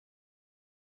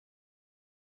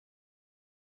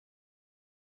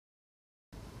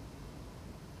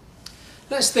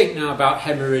Let's think now about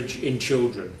hemorrhage in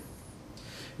children.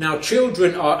 Now,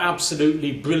 children are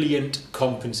absolutely brilliant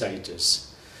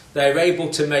compensators. They're able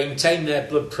to maintain their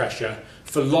blood pressure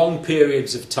for long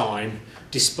periods of time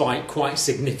despite quite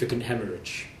significant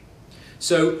hemorrhage.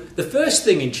 So the first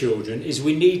thing in children is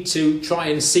we need to try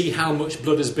and see how much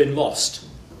blood has been lost.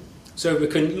 So we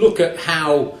can look at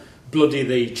how bloody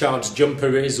the child's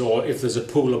jumper is, or if there's a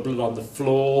pool of blood on the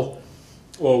floor,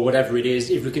 or whatever it is.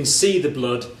 If we can see the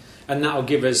blood, and that will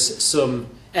give us some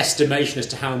estimation as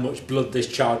to how much blood this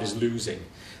child is losing.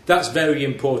 That's very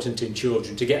important in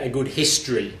children, to get a good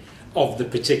history of the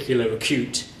particular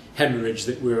acute hemorrhage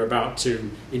that we're about to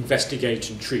investigate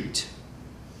and treat.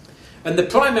 And the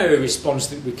primary response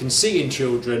that we can see in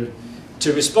children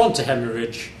to respond to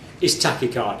hemorrhage is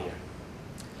tachycardia.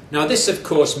 Now this of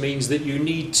course means that you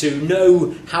need to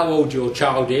know how old your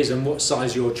child is and what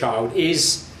size your child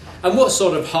is and what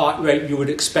sort of heart rate you would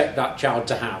expect that child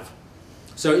to have.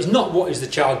 So it's not what is the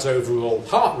child's overall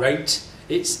heart rate,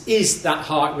 it's is that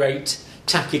heart rate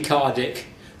tachycardic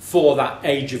for that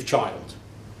age of child.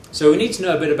 So we need to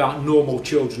know a bit about normal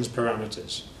children's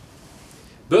parameters.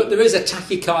 But there is a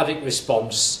tachycardic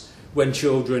response when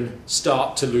children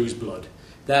start to lose blood.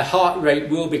 Their heart rate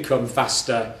will become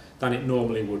faster than it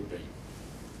normally would be.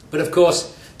 But of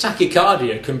course,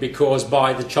 tachycardia can be caused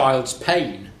by the child's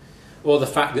pain, or the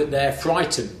fact that they're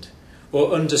frightened,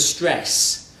 or under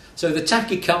stress. So the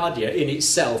tachycardia in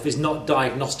itself is not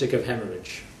diagnostic of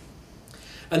hemorrhage.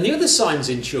 And the other signs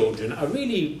in children are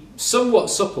really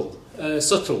somewhat subtle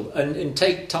and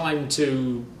take time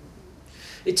to...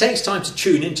 It takes time to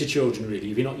tune into children,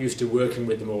 really, if you're not used to working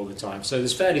with them all the time. So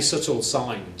there's fairly subtle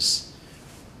signs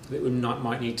that we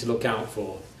might need to look out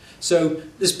for. So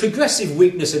there's progressive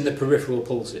weakness in the peripheral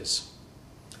pulses.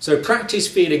 So practice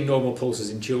feeling normal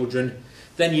pulses in children,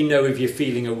 then you know if you're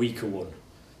feeling a weaker one.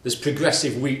 There's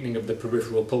progressive weakening of the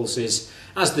peripheral pulses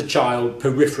as the child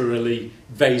peripherally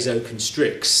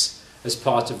vasoconstricts as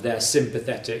part of their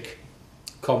sympathetic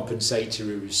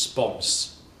compensatory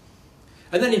response.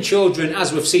 And then in children,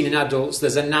 as we've seen in adults,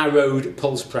 there's a narrowed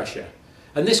pulse pressure.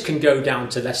 And this can go down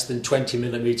to less than 20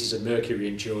 millimetres of mercury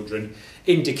in children,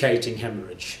 indicating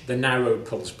hemorrhage, the narrowed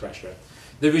pulse pressure,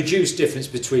 the reduced difference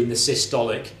between the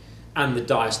systolic and the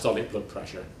diastolic blood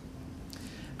pressure.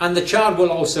 And the child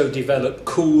will also develop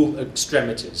cool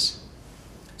extremities.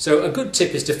 So a good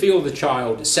tip is to feel the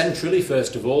child centrally,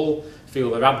 first of all, feel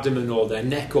their abdomen or their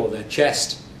neck or their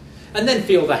chest, and then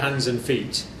feel their hands and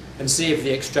feet and see if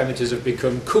the extremities have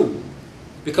become cool.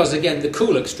 Because again, the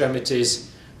cool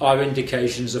extremities are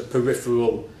indications of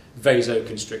peripheral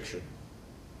vasoconstriction.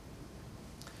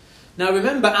 Now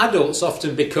remember, adults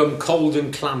often become cold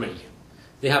and clammy.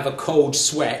 They have a cold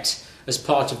sweat as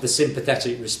part of the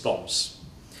sympathetic response.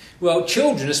 Well,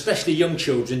 children, especially young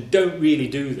children, don't really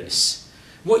do this.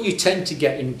 What you tend to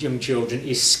get in young children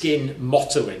is skin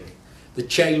mottling, the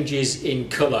changes in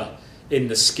colour in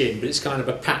the skin, but it's kind of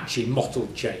a patchy,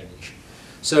 mottled change.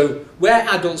 So where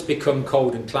adults become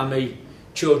cold and clammy,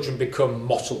 children become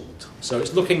mottled. So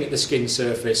it's looking at the skin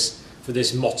surface for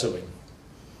this mottling.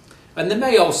 And there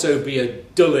may also be a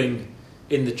dulling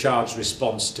in the child's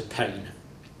response to pain.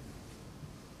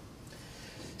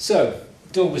 So,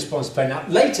 dull response to pain. Now,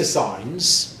 later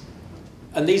signs,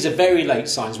 and these are very late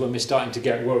signs when we're starting to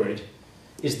get worried,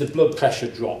 is the blood pressure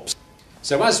drops.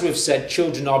 So as we've said,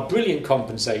 children are brilliant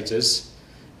compensators.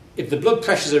 If the blood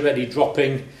pressure is already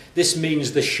dropping, this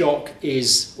means the shock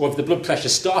is, or if the blood pressure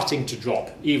is starting to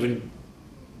drop, even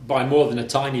by more than a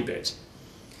tiny bit,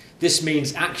 this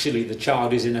means actually the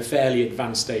child is in a fairly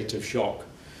advanced state of shock.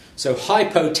 So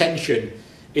hypotension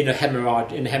in a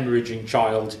hemorrhaging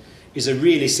child is a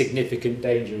really significant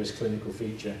dangerous clinical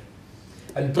feature.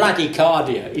 And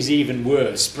bradycardia is even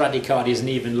worse. Bradycardia is an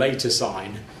even later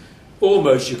sign.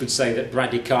 Almost you could say that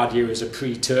bradycardia is a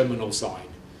pre-terminal sign.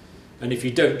 And if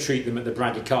you don't treat them at the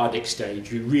bradycardic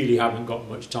stage, you really haven't got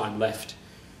much time left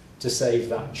to save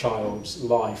that child's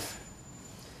life.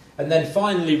 And then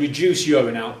finally, reduce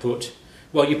urine output.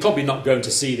 Well, you're probably not going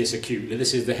to see this acutely.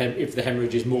 This is if the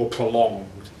hemorrhage is more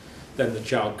prolonged, then the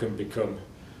child can become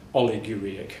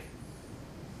oligureic.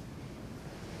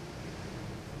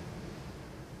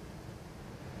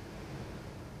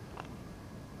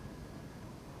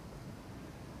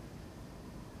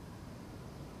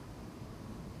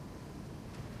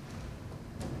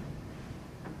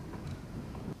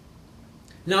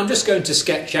 Now I'm just going to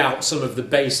sketch out some of the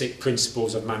basic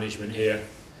principles of management here.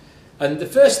 And the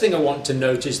first thing I want to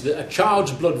note is that a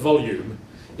child's blood volume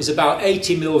is about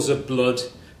 80 mils of blood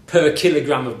per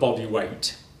kilogram of body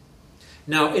weight.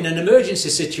 Now in an emergency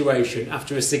situation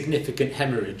after a significant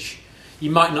hemorrhage,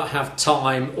 you might not have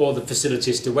time or the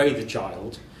facilities to weigh the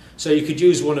child. So you could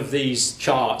use one of these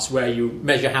charts where you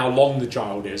measure how long the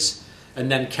child is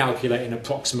and then calculate an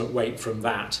approximate weight from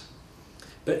that.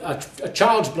 But a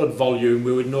child's blood volume,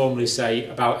 we would normally say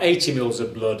about 80 mils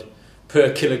of blood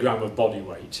per kilogram of body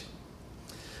weight.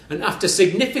 And after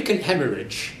significant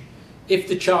hemorrhage, if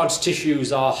the child's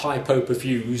tissues are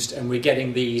hypoperfused and we're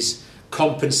getting these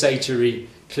compensatory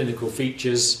clinical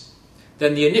features,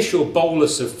 then the initial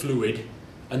bolus of fluid,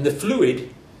 and the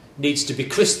fluid needs to be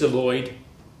crystalloid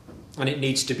and it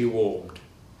needs to be warmed.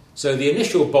 So the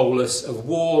initial bolus of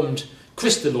warmed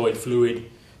crystalloid fluid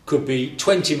could be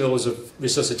 20 mils of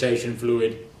resuscitation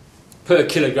fluid per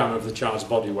kilogram of the child's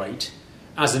body weight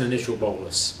as an initial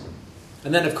bolus.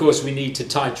 And then of course we need to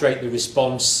titrate the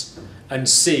response and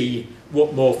see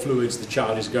what more fluids the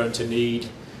child is going to need.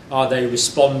 Are they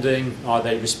responding? Are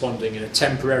they responding in a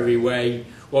temporary way?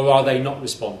 Or are they not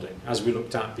responding, as we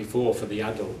looked at before for the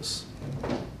adults?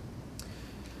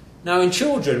 Now in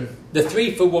children, the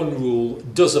 3-for-1 rule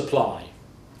does apply.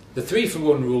 The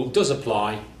 3-for-1 rule does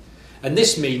apply, and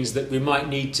this means that we might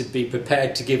need to be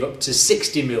prepared to give up to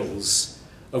 60 mils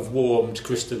of warmed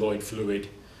crystalloid fluid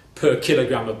per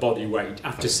kilogram of body weight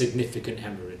after significant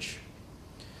hemorrhage.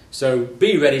 So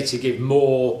be ready to give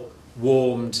more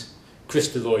warmed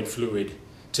crystalloid fluid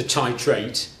to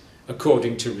titrate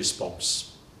according to response.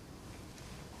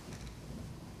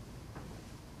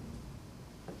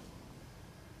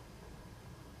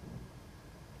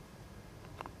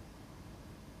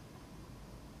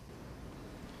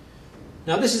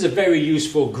 Now this is a very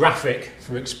useful graphic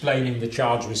for explaining the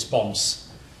child's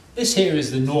response. This here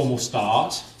is the normal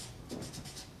start,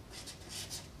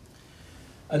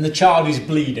 and the child is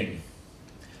bleeding.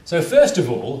 So first of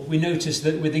all, we notice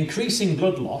that with increasing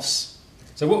blood loss,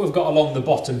 so what we've got along the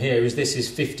bottom here is this is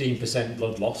 15%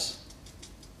 blood loss,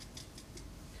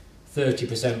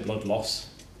 30% blood loss,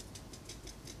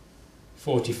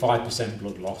 45%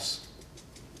 blood loss.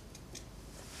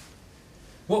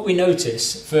 What we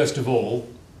notice, first of all,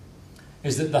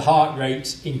 is that the heart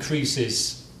rate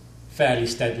increases fairly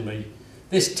steadily.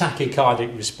 This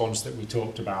tachycardic response that we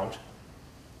talked about.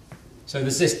 So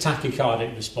there's this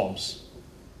tachycardic response.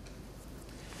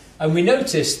 And we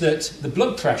notice that the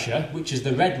blood pressure, which is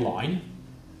the red line,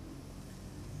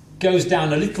 goes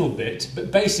down a little bit,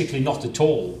 but basically not at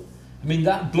all. I mean,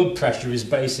 that blood pressure is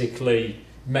basically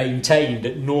maintained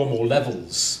at normal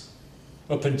levels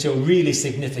up until really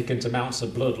significant amounts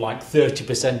of blood, like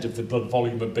 30% of the blood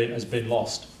volume has been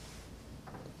lost.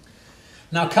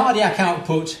 Now, cardiac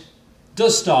output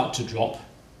does start to drop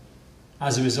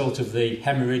as a result of the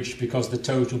hemorrhage because the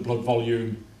total blood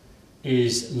volume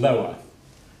is lower.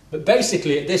 But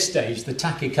basically at this stage, the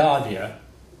tachycardia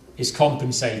is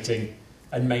compensating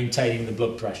and maintaining the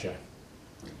blood pressure.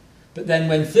 But then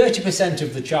when 30%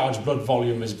 of the child's blood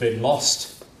volume has been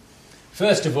lost,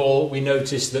 first of all, we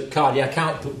notice that cardiac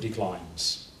output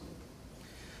declines.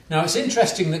 Now, it's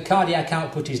interesting that cardiac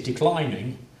output is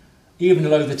declining, even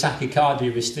though the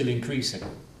tachycardia is still increasing.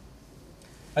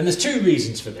 And there's two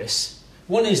reasons for this.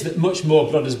 One is that much more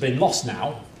blood has been lost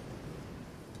now,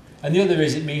 and the other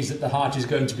is it means that the heart is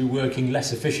going to be working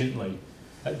less efficiently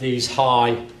at these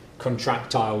high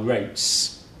contractile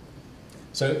rates.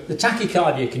 So the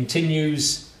tachycardia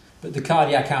continues, but the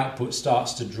cardiac output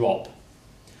starts to drop.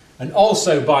 And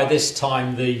also by this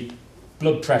time the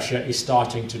blood pressure is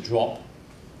starting to drop,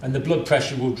 and the blood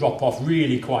pressure will drop off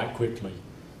really quite quickly,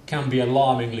 can be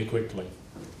alarmingly quickly.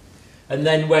 And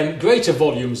then when greater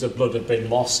volumes of blood have been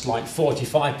lost, like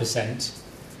 45%,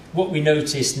 what we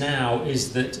notice now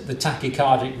is that the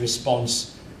tachycardic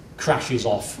response crashes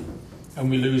off and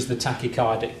we lose the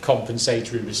tachycardic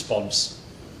compensatory response.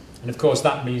 And of course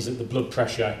that means that the blood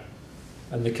pressure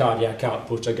and the cardiac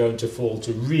output are going to fall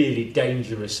to really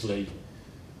dangerously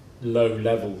low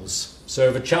levels. So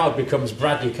if a child becomes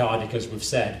bradycardic, as we've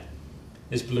said,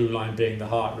 this blue line being the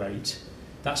heart rate,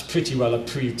 that's pretty well a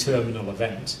pre-terminal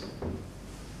event.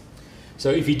 So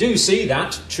if you do see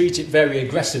that, treat it very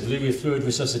aggressively with fluid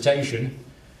resuscitation.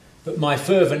 But my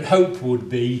fervent hope would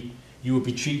be you would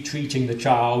be treating the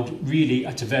child really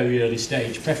at a very early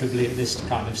stage, preferably at this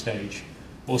kind of stage,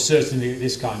 or certainly at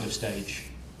this kind of stage,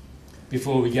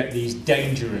 before we get these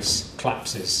dangerous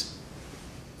collapses.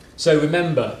 So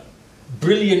remember,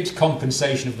 brilliant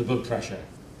compensation of the blood pressure.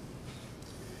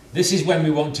 This is when we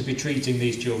want to be treating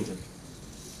these children,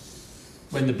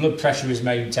 when the blood pressure is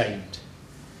maintained.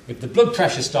 If the blood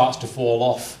pressure starts to fall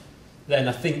off, then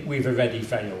I think we've already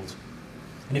failed.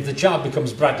 And if the child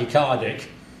becomes bradycardic,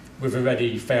 we've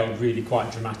already failed really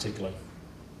quite dramatically.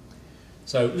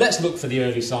 So let's look for the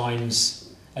early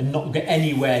signs and not get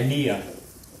anywhere near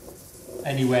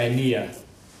anywhere near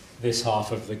this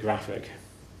half of the graphic.